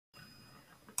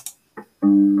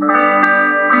Hello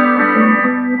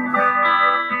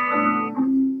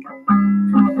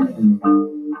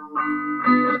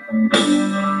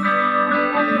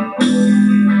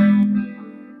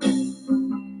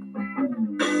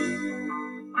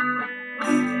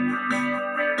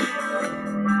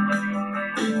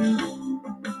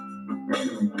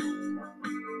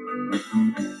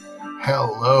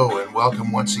and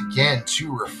welcome once again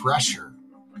to Refresher,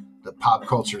 the Pop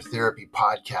Culture Therapy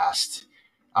Podcast.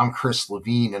 I'm Chris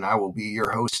Levine and I will be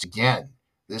your host again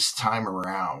this time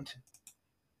around.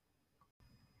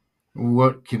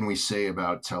 What can we say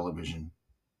about television?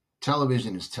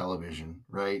 Television is television,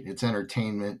 right? It's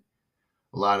entertainment.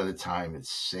 A lot of the time it's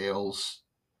sales.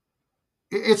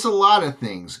 It's a lot of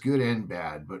things, good and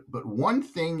bad, but one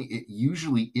thing it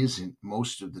usually isn't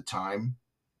most of the time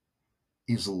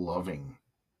is loving.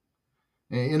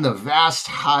 In the vast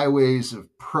highways of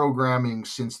programming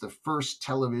since the first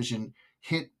television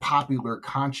hit popular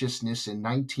consciousness in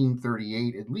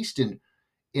 1938, at least in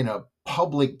a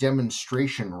public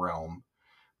demonstration realm,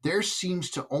 there seems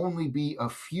to only be a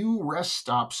few rest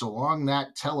stops along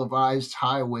that televised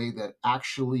highway that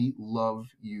actually love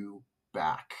you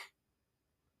back.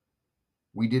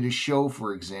 We did a show,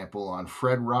 for example, on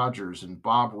Fred Rogers and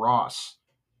Bob Ross,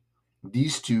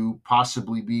 these two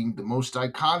possibly being the most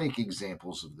iconic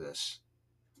examples of this.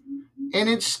 And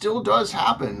it still does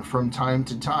happen from time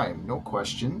to time, no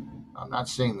question. I'm not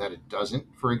saying that it doesn't.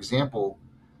 For example,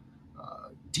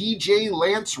 DJ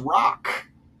Lance Rock.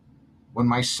 When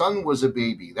my son was a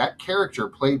baby, that character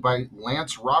played by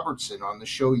Lance Robertson on the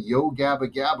show Yo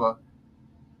Gabba Gabba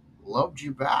loved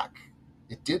you back.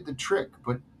 It did the trick,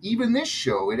 but even this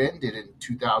show, it ended in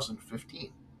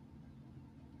 2015.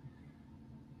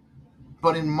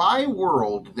 But in my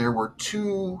world, there were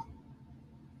two,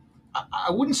 I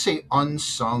wouldn't say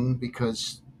unsung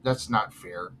because that's not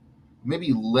fair,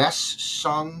 maybe less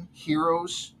sung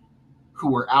heroes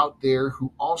who were out there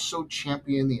who also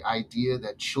championed the idea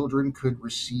that children could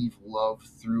receive love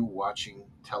through watching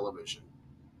television.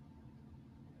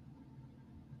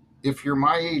 If you're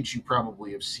my age, you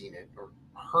probably have seen it or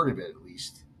heard of it at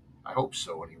least. I hope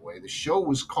so anyway. The show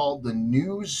was called The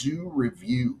New Zoo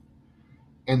Review,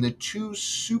 and the two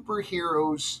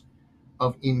superheroes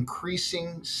of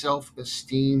increasing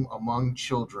self-esteem among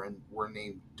children were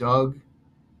named Doug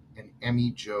and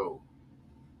Emmy Jo.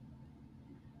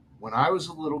 When I was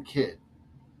a little kid,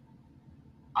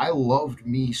 I loved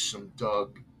me some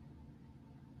Doug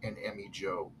and Emmy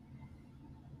Jo.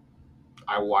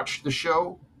 I watched the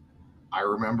show. I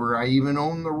remember I even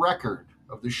owned the record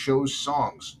of the show's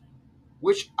songs,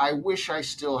 which I wish I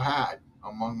still had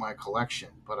among my collection,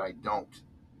 but I don't.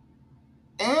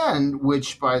 And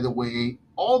which, by the way,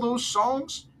 all those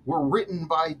songs were written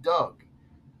by Doug.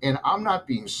 And I'm not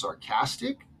being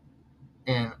sarcastic,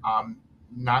 and I'm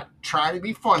not trying to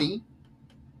be funny.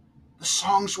 The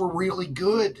songs were really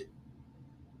good.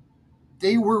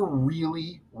 They were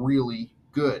really, really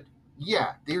good.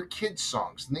 Yeah, they're kids'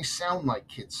 songs, and they sound like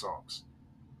kids' songs.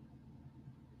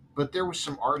 But there was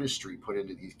some artistry put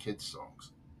into these kids'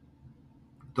 songs.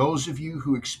 Those of you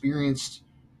who experienced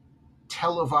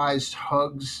televised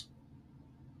hugs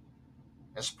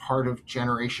as part of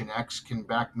Generation X can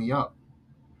back me up.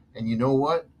 And you know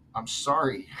what? I'm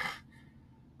sorry,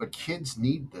 but kids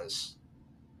need this.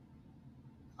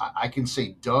 I can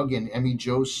say Doug and Emmy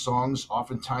Jo's songs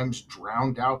oftentimes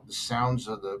drowned out the sounds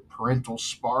of the parental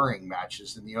sparring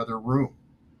matches in the other room.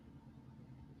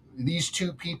 These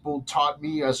two people taught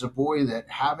me as a boy that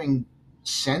having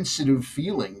sensitive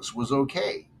feelings was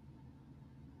okay.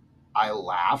 I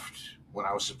laughed when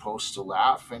I was supposed to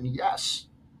laugh, and yes,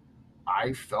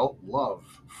 I felt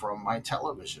love from my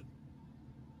television.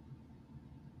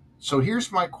 So here's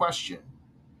my question.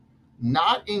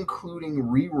 Not including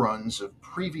reruns of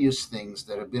previous things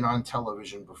that have been on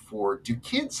television before, do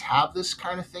kids have this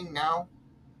kind of thing now?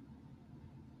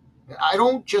 I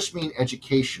don't just mean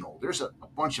educational. There's a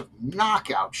bunch of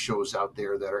knockout shows out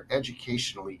there that are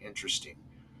educationally interesting.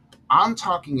 I'm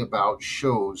talking about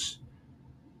shows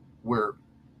where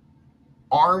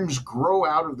arms grow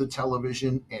out of the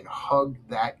television and hug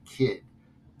that kid.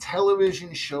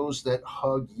 Television shows that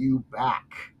hug you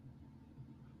back.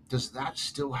 Does that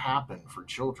still happen for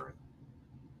children?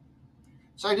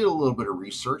 So I did a little bit of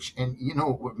research, and you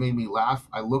know what made me laugh?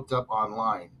 I looked up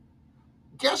online.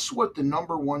 Guess what the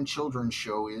number one children's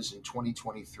show is in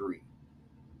 2023?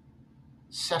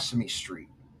 Sesame Street.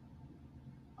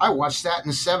 I watched that in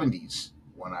the 70s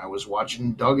when I was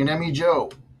watching Doug and Emmy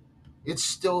Jo. It's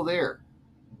still there.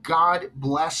 God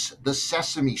bless the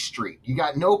Sesame Street. You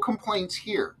got no complaints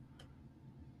here.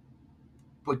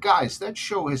 But guys, that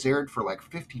show has aired for like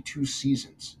 52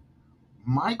 seasons.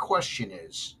 My question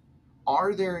is,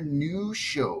 are there new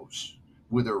shows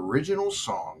with original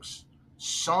songs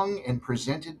sung and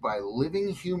presented by living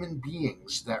human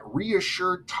beings that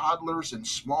reassure toddlers and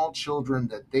small children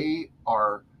that they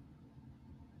are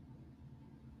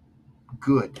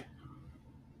good,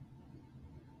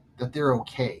 that they're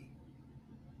okay?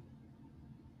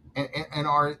 And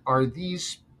are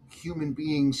these human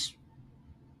beings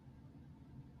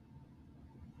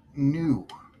new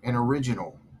and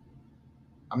original?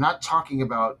 I'm not talking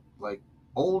about like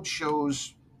old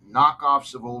shows,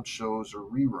 knockoffs of old shows, or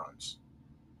reruns,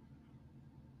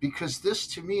 because this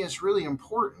to me is really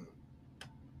important.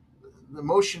 The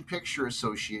Motion Picture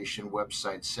Association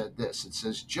website said this. It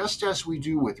says, just as we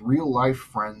do with real life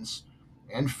friends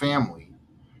and family,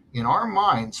 in our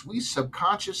minds, we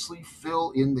subconsciously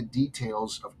fill in the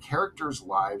details of characters'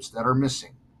 lives that are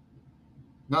missing.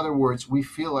 In other words, we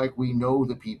feel like we know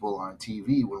the people on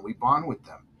TV when we bond with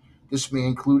them. This may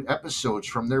include episodes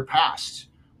from their past,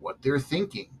 what they're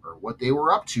thinking, or what they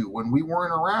were up to when we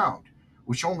weren't around,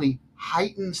 which only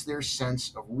heightens their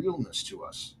sense of realness to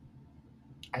us.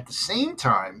 At the same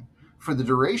time, for the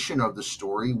duration of the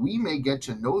story, we may get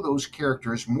to know those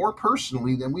characters more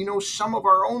personally than we know some of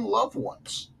our own loved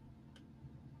ones.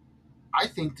 I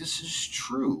think this is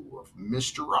true of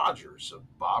Mr. Rogers, of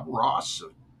Bob Ross,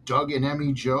 of Doug and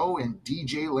Emmy Joe, and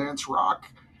DJ Lance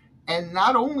Rock, and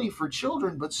not only for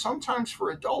children, but sometimes for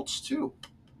adults too.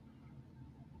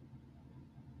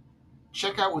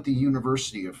 Check out what the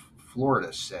University of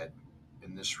Florida said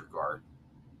in this regard.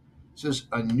 It says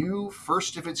a new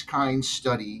first of its kind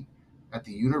study at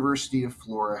the University of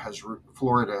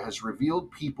Florida has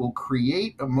revealed people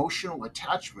create emotional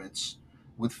attachments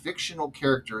with fictional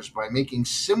characters by making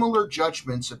similar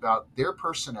judgments about their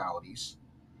personalities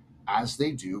as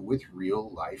they do with real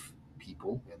life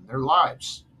people in their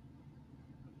lives.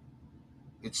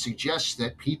 It suggests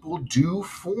that people do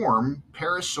form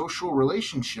parasocial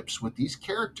relationships with these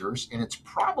characters, and it's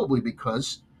probably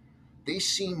because they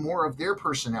see more of their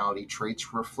personality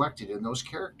traits reflected in those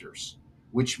characters,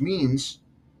 which means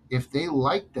if they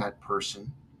like that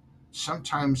person,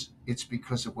 sometimes it's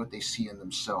because of what they see in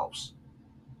themselves.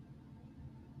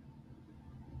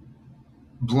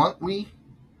 Bluntly,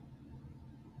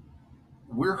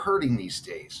 we're hurting these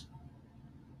days.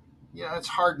 Yeah, it's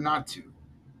hard not to.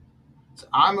 So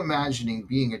I'm imagining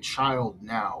being a child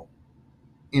now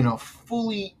in a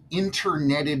fully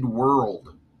interneted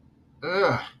world.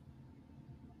 Ugh,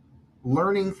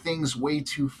 learning things way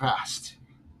too fast.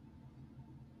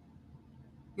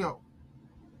 You know,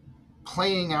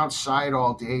 playing outside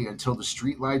all day until the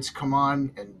streetlights come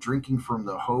on and drinking from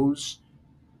the hose,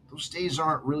 those days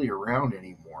aren't really around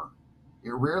anymore.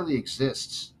 It rarely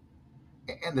exists.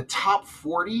 And the top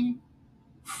 40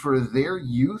 for their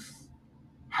youth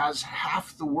has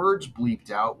half the words bleeped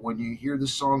out when you hear the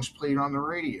songs played on the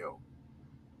radio.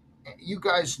 You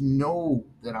guys know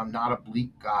that I'm not a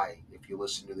bleak guy if you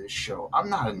listen to this show. I'm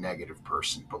not a negative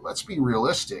person, but let's be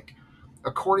realistic.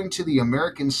 According to the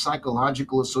American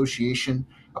Psychological Association,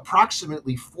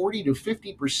 approximately 40 to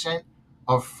 50%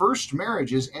 of first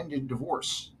marriages end in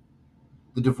divorce.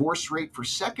 The divorce rate for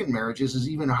second marriages is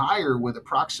even higher, with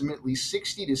approximately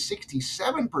 60 to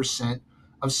 67%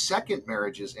 of second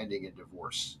marriages ending in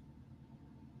divorce.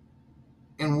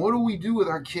 And what do we do with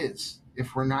our kids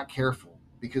if we're not careful?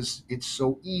 Because it's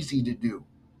so easy to do.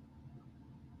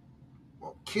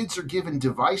 Well, kids are given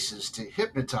devices to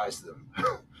hypnotize them.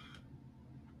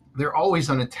 They're always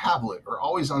on a tablet or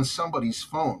always on somebody's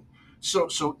phone.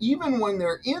 So even when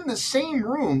they're in the same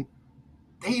room,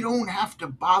 they don't have to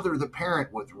bother the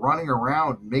parent with running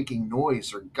around making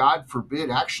noise or, God forbid,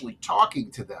 actually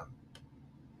talking to them.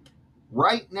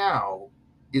 Right now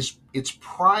is it's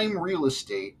prime real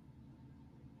estate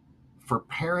for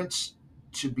parents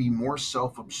to be more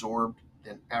self-absorbed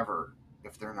than ever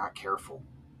if they're not careful.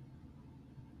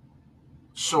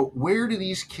 So where do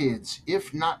these kids,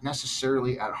 if not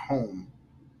necessarily at home,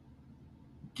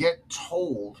 get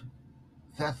told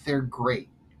that they're great,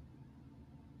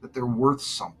 that they're worth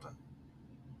something?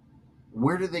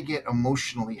 Where do they get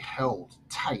emotionally held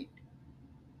tight?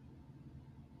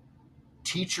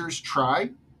 Teachers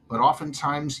try, but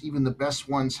oftentimes even the best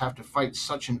ones have to fight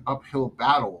such an uphill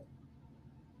battle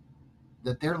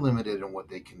that they're limited in what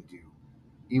they can do,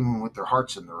 even with their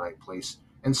hearts in the right place.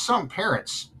 And some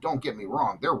parents, don't get me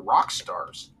wrong, they're rock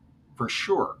stars for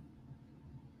sure.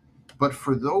 But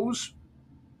for those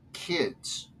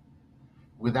kids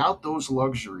without those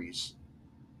luxuries,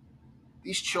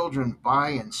 these children buy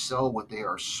and sell what they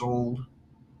are sold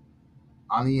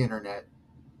on the internet,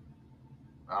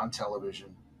 on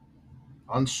television,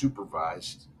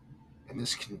 unsupervised, and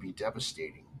this can be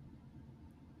devastating.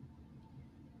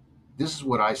 This is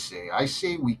what I say. I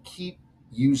say we keep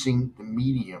using the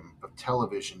medium of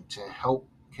television to help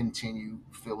continue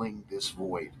filling this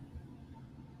void.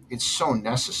 It's so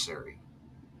necessary.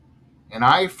 And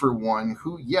I, for one,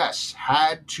 who, yes,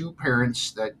 had two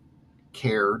parents that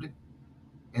cared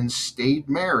and stayed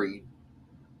married,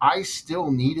 I still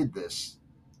needed this.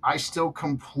 I still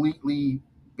completely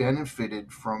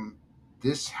benefited from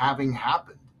this having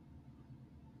happened.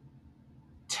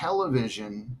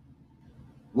 Television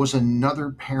was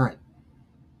another parent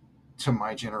to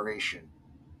my generation.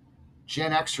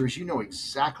 Gen Xers, you know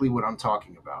exactly what I'm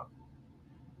talking about.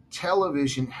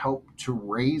 Television helped to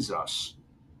raise us.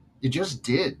 It just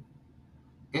did.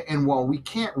 And while we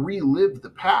can't relive the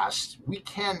past, we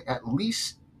can at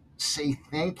least say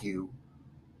thank you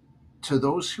to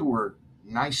those who were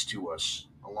nice to us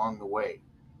along the way,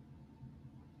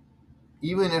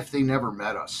 even if they never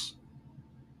met us.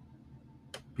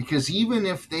 Because even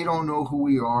if they don't know who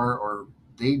we are, or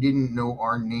they didn't know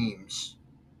our names,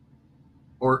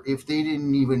 or if they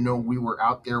didn't even know we were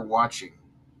out there watching,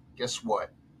 guess what?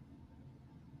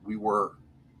 We were.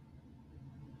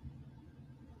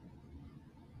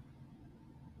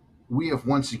 We have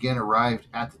once again arrived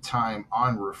at the time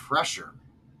on Refresher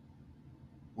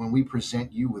when we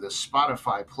present you with a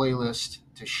Spotify playlist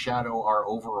to shadow our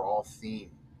overall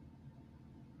theme.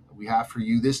 We have for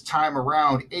you this time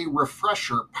around a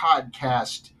Refresher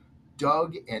podcast,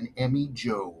 Doug and Emmy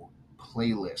Joe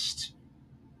playlist.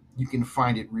 You can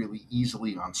find it really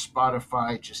easily on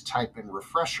Spotify. Just type in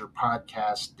Refresher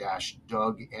Podcast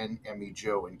Doug and Emmy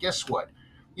Joe. And guess what?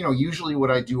 Usually what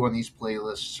I do on these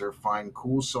playlists are find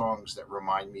cool songs that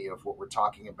remind me of what we're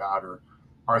talking about or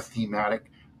are thematic.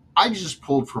 I just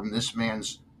pulled from this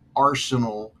man's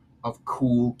arsenal of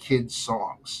cool kids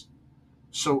songs.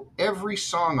 So every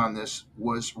song on this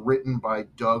was written by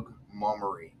Doug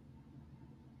Mummery.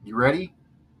 You ready?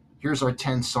 Here's our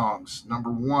 10 songs.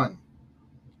 Number 1,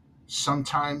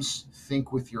 Sometimes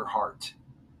Think with Your Heart.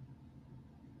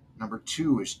 Number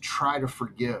 2 is Try to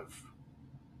Forgive.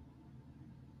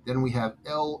 Then we have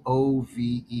Love,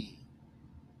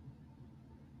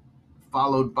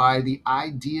 followed by The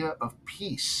Idea of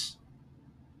Peace.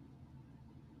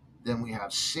 Then we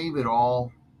have Save It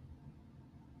All.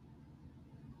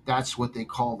 That's What They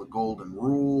Call the Golden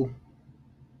Rule.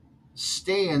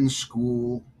 Stay in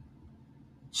School.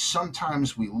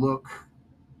 Sometimes We Look.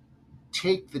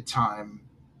 Take the Time,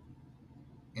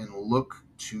 and Look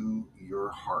to Your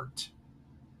Heart.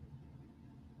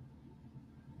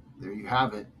 There you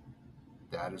have it.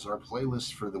 That is our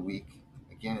playlist for the week.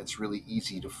 Again, it's really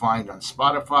easy to find on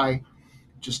Spotify.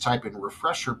 Just type in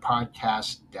Refresher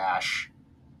Podcast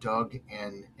Doug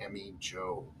and Emmy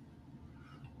Joe.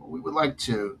 Well, we would like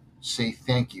to say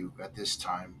thank you at this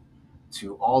time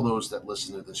to all those that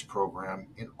listen to this program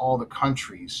in all the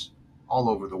countries all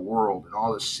over the world, and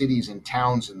all the cities and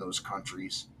towns in those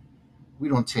countries. We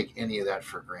don't take any of that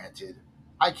for granted.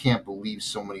 I can't believe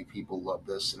so many people love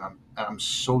this, and I'm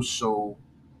so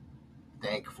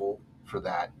thankful for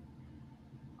that.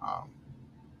 Um,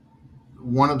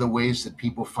 One of the ways that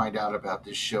people find out about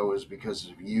this show is because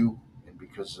of you, and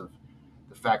because of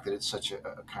the fact that it's such a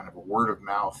kind of a word of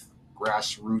mouth,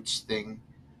 grassroots thing.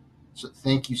 So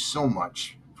thank you so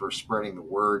much for spreading the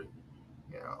word.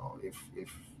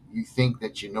 If you think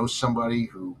that you know somebody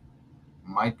who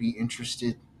might be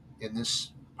interested in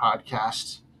this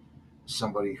podcast,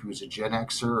 somebody who's a Gen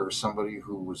Xer or somebody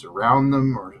who was around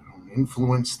them or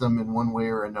influenced them in one way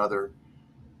or another,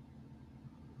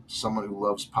 someone who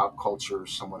loves pop culture,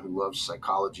 someone who loves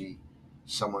psychology,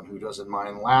 someone who doesn't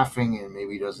mind laughing and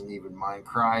maybe doesn't even mind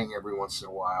crying every once in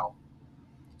a while,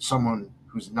 someone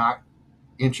who's not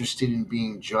interested in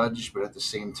being judged but at the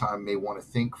same time may want to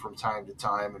think from time to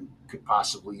time and could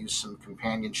possibly use some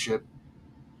companionship,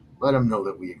 let them know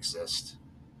that we exist.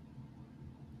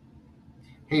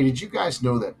 Hey, did you guys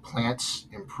know that plants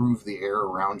improve the air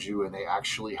around you and they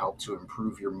actually help to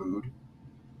improve your mood?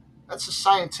 That's a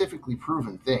scientifically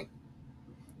proven thing.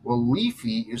 Well,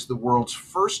 Leafy is the world's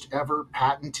first ever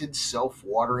patented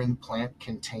self-watering plant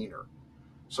container.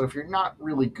 So if you're not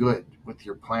really good with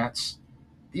your plants,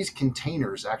 these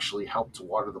containers actually help to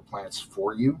water the plants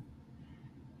for you.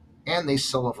 And they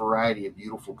sell a variety of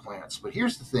beautiful plants. But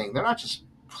here's the thing, they're not just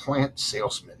plant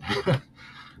salesmen.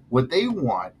 What they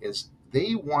want is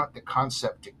they want the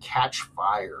concept to catch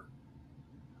fire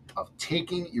of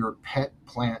taking your pet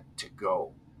plant to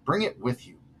go. Bring it with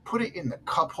you. Put it in the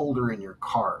cup holder in your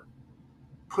car.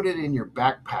 Put it in your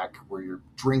backpack where your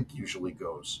drink usually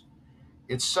goes.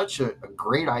 It's such a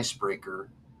great icebreaker.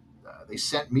 They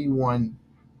sent me one.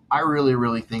 I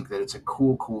really think that it's a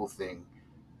cool thing.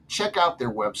 Check out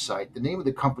their website. The name of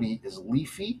the company is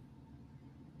Leafy,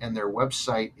 and their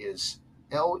website is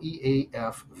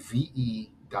leafve.com.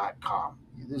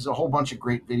 There's a whole bunch of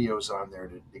great videos on there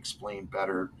to explain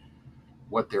better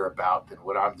what they're about than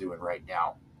what I'm doing right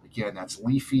now. Again, that's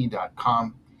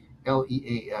leafve.com,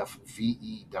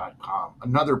 leafve.com.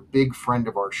 Another big friend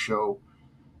of our show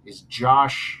is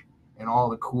Josh and all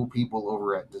the cool people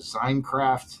over at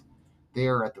Designcraft. They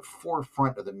are at the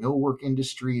forefront of the millwork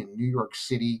industry in New York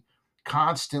City,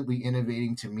 constantly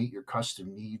innovating to meet your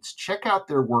custom needs. Check out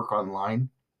their work online.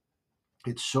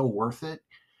 It's so worth it.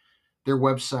 Their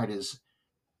website is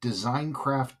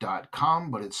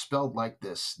designcraft.com, but it's spelled like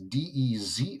this: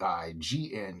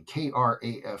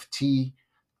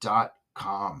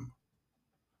 DEZIGNKRAFT.com.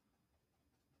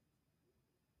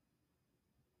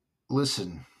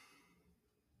 Listen,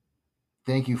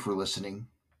 thank you for listening.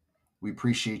 We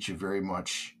appreciate you very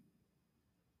much.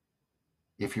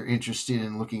 If you're interested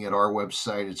in looking at our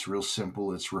website, it's real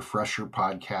simple. It's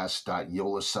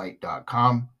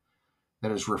refresherpodcast.yolasite.com.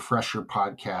 That is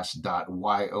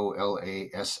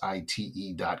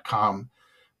refresherpodcast.yolasite.com.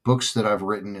 Books that I've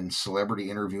written and celebrity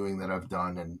interviewing that I've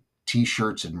done and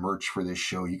t-shirts and merch for this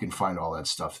show. You can find all that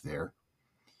stuff there.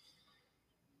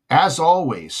 As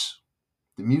always,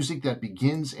 the music that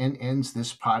begins and ends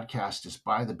this podcast is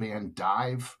by the band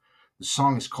Dive. The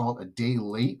song is called A Day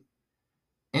Late,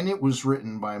 and it was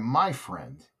written by my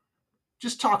friend.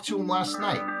 Just talked to him last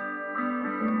night,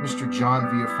 Mr. John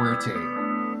Villafuerte.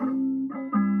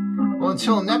 Well,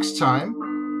 until next time,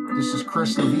 this is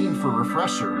Chris Levine for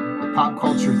Refresher, the Pop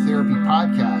Culture Therapy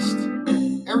Podcast.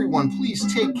 Everyone,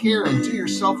 please take care and do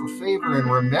yourself a favor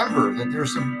and remember that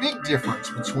there's a big difference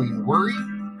between worry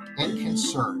and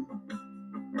concern.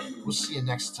 We'll see you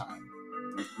next time.